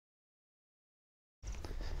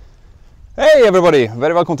Hey everybody,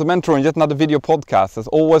 very welcome to Mentour and yet another video podcast. As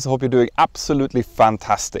always, I hope you're doing absolutely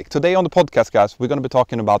fantastic. Today on the podcast, guys, we're going to be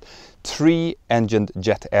talking about three-engined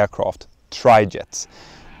jet aircraft, tri-jets.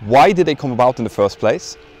 Why did they come about in the first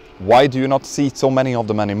place? Why do you not see so many of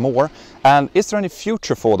them anymore? And is there any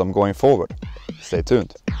future for them going forward? Stay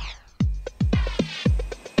tuned.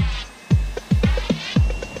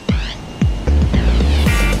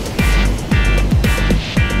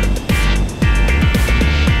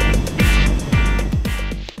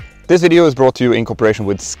 This video is brought to you in cooperation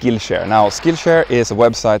with Skillshare. Now, Skillshare is a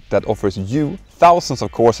website that offers you thousands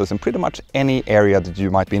of courses in pretty much any area that you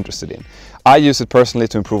might be interested in. I use it personally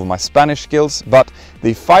to improve my Spanish skills, but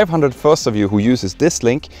the 500 first of you who uses this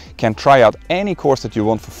link can try out any course that you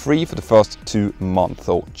want for free for the first 2 months,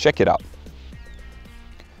 so check it out.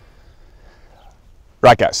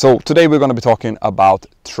 Right guys, so today we're going to be talking about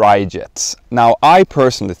tri-jets. Now, I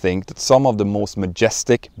personally think that some of the most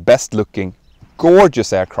majestic, best looking,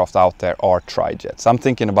 gorgeous aircraft out there are tri-jets. I'm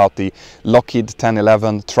thinking about the Lockheed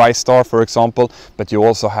L1011 Tristar, for example, but you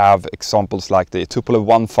also have examples like the Tupolev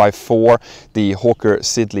 154, the Hawker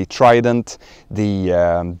Siddeley Trident, the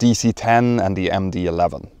DC-10 and the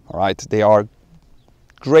MD-11. All right, they are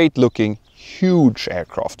great looking, huge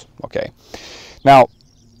aircraft. Okay, now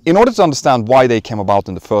in order to understand why they came about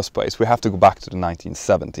in the first place, we have to go back to the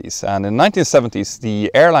 1970s. And in the 1970s, the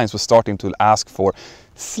airlines were starting to ask for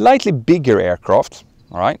slightly bigger aircraft,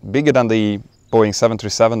 all right, bigger than the Boeing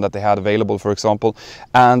 737 that they had available, for example,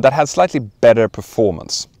 and that had slightly better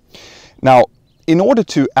performance. Now, in order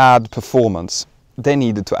to add performance, they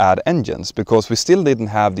needed to add engines because we still didn't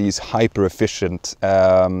have these hyper efficient,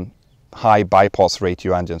 high bypass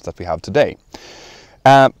ratio engines that we have today.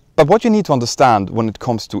 But what you need to understand when it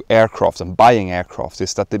comes to aircraft and buying aircraft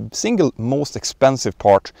is that the single most expensive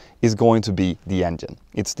part is going to be the engine.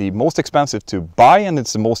 It's the most expensive to buy and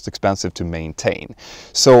it's the most expensive to maintain.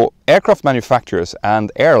 So aircraft manufacturers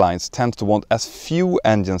and airlines tend to want as few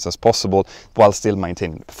engines as possible while still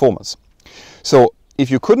maintaining performance. So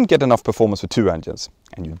if you couldn't get enough performance with 2 engines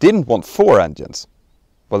and you didn't want 4 engines,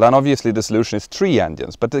 well then obviously the solution is 3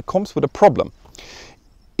 engines, but it comes with a problem.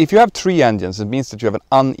 If you have 3 engines, it means that you have an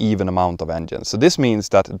uneven amount of engines. So this means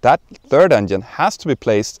that that third engine has to be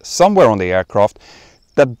placed somewhere on the aircraft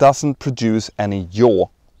that doesn't produce any yaw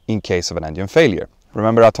in case of an engine failure.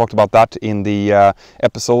 Remember I talked about that in the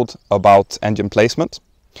episode about engine placement?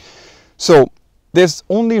 So there's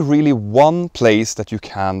only really one place that you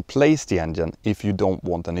can place the engine if you don't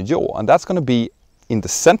want any yaw, and that's going to be in the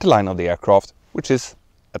center line of the aircraft, which is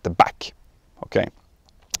at the back. Okay.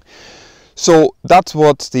 So that's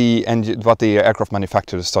what the aircraft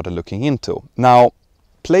manufacturers started looking into. Now,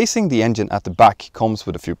 placing the engine at the back comes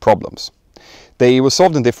with a few problems. They were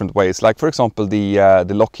solved in different ways. Like for example, the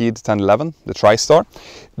Lockheed L1011, the Tristar,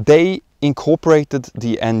 they incorporated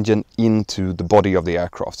the engine into the body of the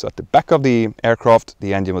aircraft. So at the back of the aircraft,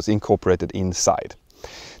 the engine was incorporated inside.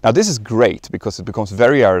 Now this is great because it becomes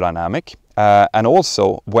very aerodynamic, and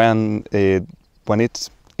also when it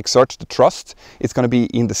exerts the thrust, it's going to be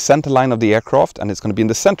in the center line of the aircraft and it's going to be in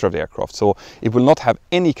the center of the aircraft, so it will not have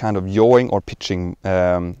any kind of yawing or pitching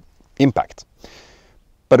impact.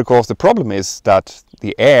 But of course the problem is that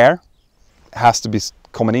the air has to be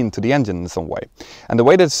coming into the engine in some way, and the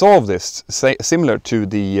way they solve this, similar to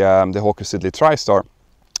the Hawker Siddeley Tristar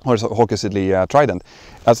or Hawker Siddeley Trident,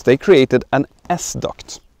 as they created an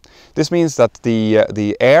S-duct. This means that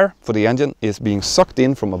the air for the engine is being sucked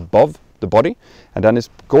in from above the body, and then it's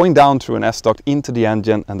going down through an S-duct into the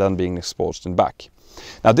engine and then being exposed in back.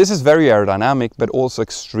 Now this is very aerodynamic but also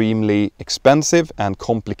extremely expensive and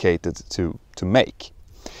complicated to make.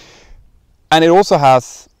 And it also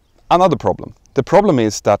has another problem. The problem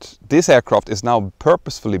is that this aircraft is now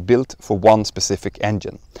purposefully built for one specific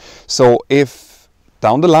engine. So if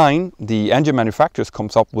down the line the engine manufacturers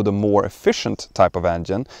comes up with a more efficient type of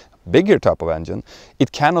engine, bigger type of engine,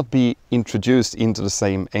 it cannot be introduced into the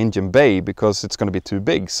same engine bay because it's going to be too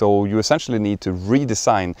big. So you essentially need to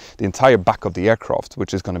redesign the entire back of the aircraft,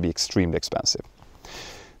 which is going to be extremely expensive.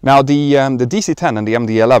 Now the DC-10 and the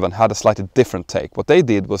MD-11 had a slightly different take. What they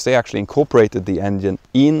did was they actually incorporated the engine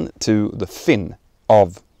into the fin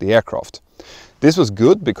of the aircraft. This was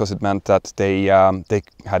good because it meant that they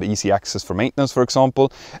had easy access for maintenance, for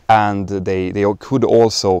example, and they could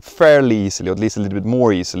also fairly easily, or at least a little bit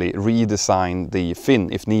more easily, redesign the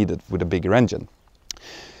fin if needed with a bigger engine.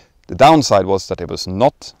 The downside was that it was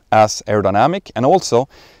not as aerodynamic, and also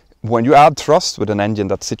when you add thrust with an engine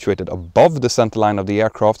that's situated above the center line of the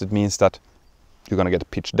aircraft, it means that you're going to get a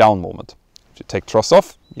pitch down moment. If you take thrust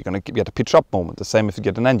off, you're going to get a pitch up moment, the same if you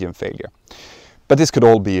get an engine failure. But this could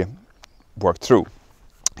all be worked through.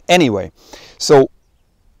 Anyway, so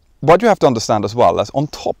what you have to understand as well is on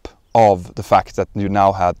top of the fact that you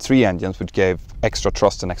now had 3 engines which gave extra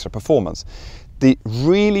thrust and extra performance, the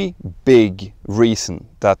really big reason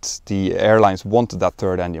that the airlines wanted that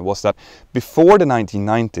 3rd engine was that before the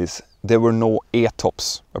 1990s there were no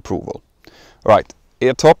ETOPS approval. Right,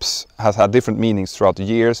 ETOPS has had different meanings throughout the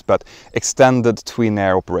years, but extended twin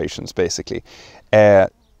air operations basically.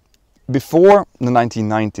 Before the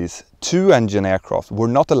 1990s, 2-engine aircraft were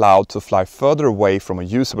not allowed to fly further away from a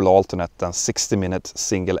usable alternate than 60-minute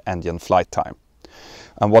single-engine flight time.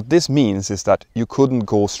 And what this means is that you couldn't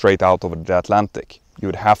go straight out over the Atlantic. You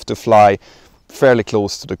would have to fly fairly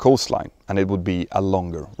close to the coastline, and it would be a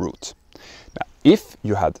longer route. Now, if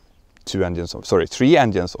you had 3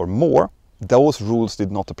 engines or more, those rules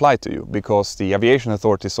did not apply to you, because the aviation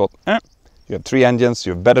authorities thought, you have 3 engines,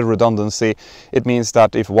 you have better redundancy. It means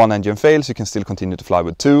that if 1 engine fails, you can still continue to fly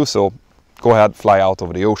with 2, so go ahead, fly out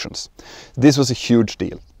over the oceans. This was a huge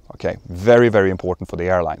deal, okay? Very, very important for the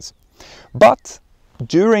airlines. But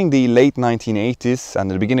during the late 1980s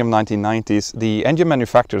and the beginning of 1990s, the engine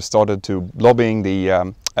manufacturers started to lobbying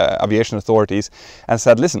the aviation authorities and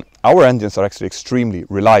said, listen, our engines are actually extremely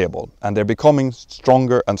reliable and they're becoming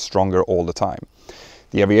stronger and stronger all the time.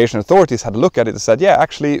 The aviation authorities had a look at it and said, yeah,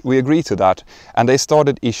 actually, we agree to that. And they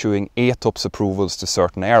started issuing ETOPS approvals to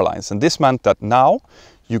certain airlines. And this meant that now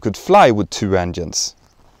you could fly with 2 engines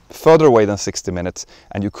further away than 60 minutes,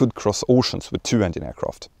 and you could cross oceans with 2-engine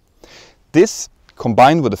aircraft. This,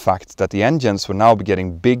 combined with the fact that the engines were now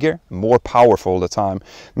getting bigger, more powerful all the time,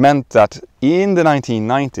 meant that in the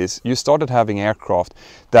 1990s, you started having aircraft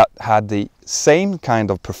that had the same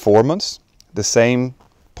kind of performance, the same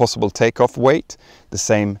possible takeoff weight, the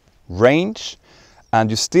same range, and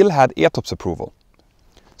you still had ETOPS approval.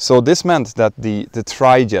 So this meant that the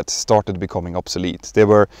trijets started becoming obsolete. They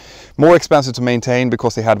were more expensive to maintain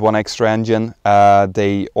because they had 1 extra engine.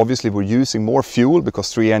 They obviously were using more fuel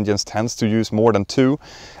because 3 engines tends to use more than 2,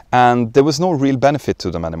 and there was no real benefit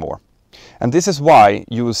to them anymore. And this is why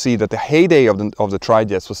you will see that the heyday of the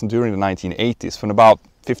trijets was during the 1980s, when about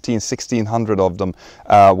 1600 of them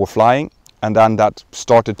were flying. And then that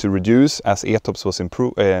started to reduce as ETOPS was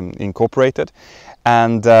incorporated,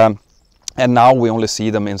 and now we only see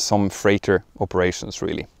them in some freighter operations,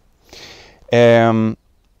 really,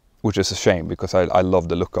 which is a shame because I love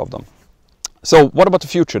the look of them. So what about the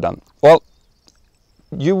future then? Well,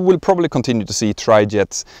 you will probably continue to see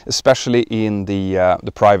trijets, especially in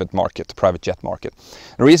the private market, the private jet market.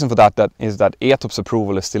 The reason for that is that ETOPS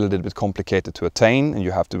approval is still a little bit complicated to attain, and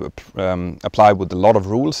you have to apply with a lot of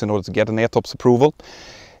rules in order to get an ETOPS approval.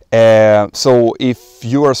 So if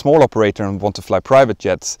you are a small operator and want to fly private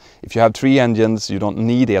jets, if you have 3 engines, you don't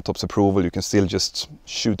need ETOPS approval, you can still just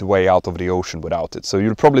shoot away out of the ocean without it. So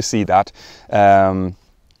you'll probably see that.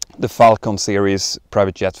 The Falcon series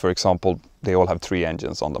private jets, for example, they all have 3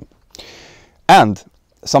 engines on them. And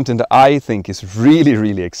something that I think is really,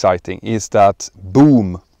 really exciting is that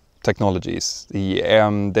Boom Technologies.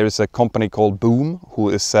 There is a company called Boom who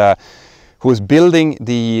is building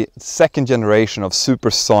the 2nd generation of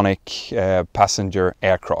supersonic passenger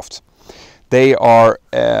aircraft. They are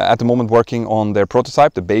at the moment working on their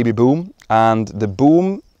prototype, the Baby Boom, and the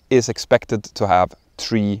Boom is expected to have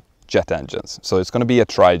 3 jet engines. So it's going to be a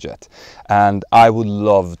trijet, and I would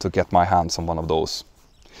love to get my hands on one of those.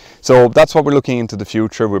 So that's what we're looking into the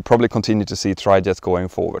future. We'll probably continue to see trijets going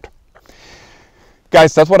forward.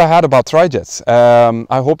 Guys, that's what I had about trijets.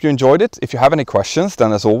 I hope you enjoyed it. If you have any questions,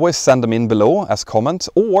 then as always, send them in below as comments,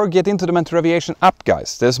 or get into the Mentour Aviation app,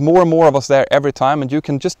 guys. There's more and more of us there every time, and you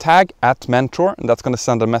can just tag @Mentour, and that's going to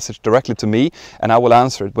send a message directly to me, and I will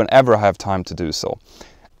answer it whenever I have time to do so.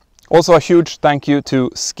 Also, a huge thank you to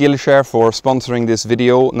Skillshare for sponsoring this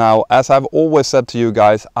video. Now, as I've always said to you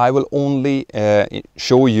guys, I will only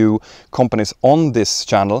show you companies on this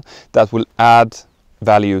channel that will add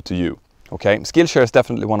value to you. Okay, Skillshare is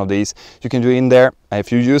definitely one of these. You can do in there. If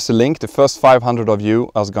you use the link, the first 500 of you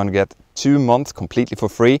are going to get 2 months completely for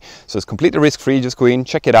free. So it's completely risk-free. Just go in,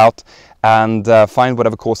 check it out, and find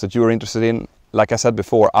whatever course that you are interested in. Like I said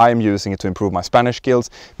before, I am using it to improve my Spanish skills.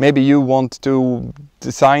 Maybe you want to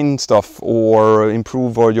design stuff or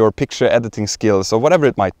improve your picture editing skills or whatever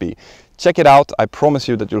it might be. Check it out. I promise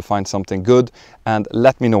you that you'll find something good, and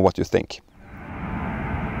let me know what you think.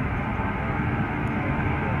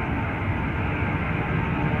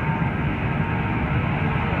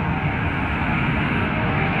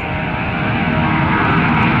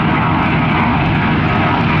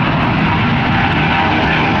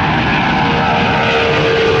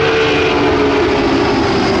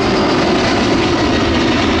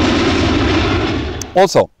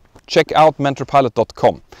 Also, check out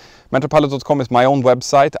mentorpilot.com. Mentorpilot.com is my own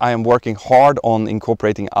website. I am working hard on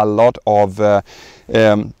incorporating a lot of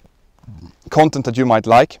content that you might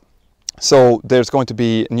like. So there's going to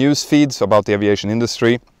be news feeds about the aviation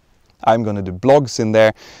industry. I'm going to do blogs in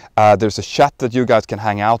there. There's a chat that you guys can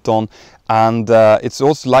hang out on. And it's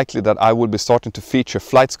also likely that I will be starting to feature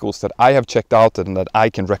flight schools that I have checked out and that I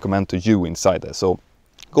can recommend to you inside there. So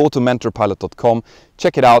go to mentorpilot.com,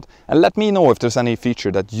 check it out, and let me know if there's any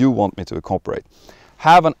feature that you want me to incorporate.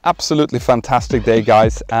 Have an absolutely fantastic day,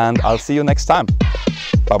 guys, and I'll see you next time.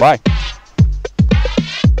 Bye-bye.